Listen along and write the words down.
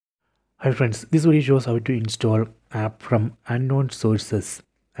Hi friends, this video shows how to install app from unknown sources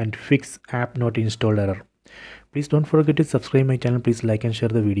and fix app not installed error. Please don't forget to subscribe my channel. Please like and share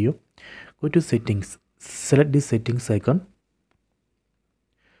the video. Go to settings, select the settings icon,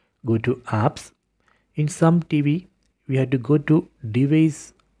 go to apps. In some TV, we have to go to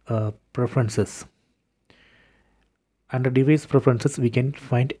device preferences. Under device preferences, we can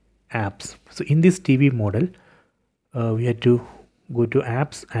find apps. So in this TV model, we have to go to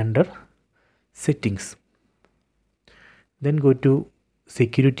apps under settings, then go to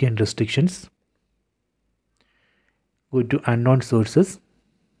security and restrictions, go to unknown sources.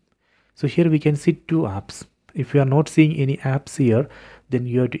 So here we can see two apps. If you are not seeing any apps here, then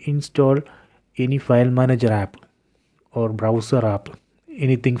you have to install any file manager app or browser app,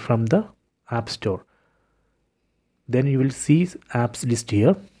 anything from the app store. Then you will see apps list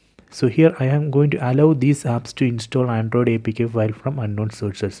here. So here I am going to allow these apps to install Android APK file from unknown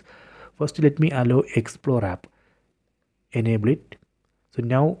sources. First let me allow Explore app, enable it. So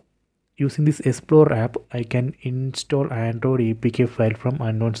now using this Explore app, I can install Android APK file from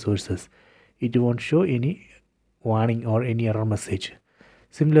unknown sources. It won't show any warning or any error message.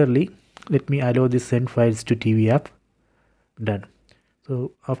 Similarly, let me allow this send files to TV app. Done.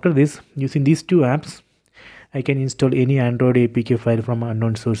 So after this, using these two apps, I can install any Android APK file from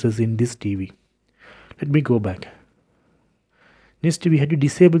unknown sources in this TV. Let me go back. Next, we have to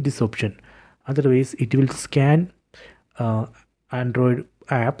disable this option. Otherwise, it will scan Android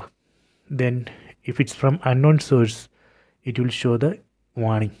app. Then if it's from unknown source, it will show the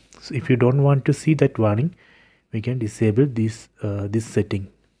warning. So if you don't want to see that warning, we can disable this setting.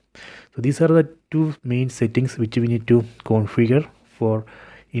 So these are the two main settings which we need to configure for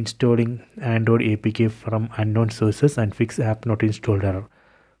installing Android APK from unknown sources and fix app not installed error.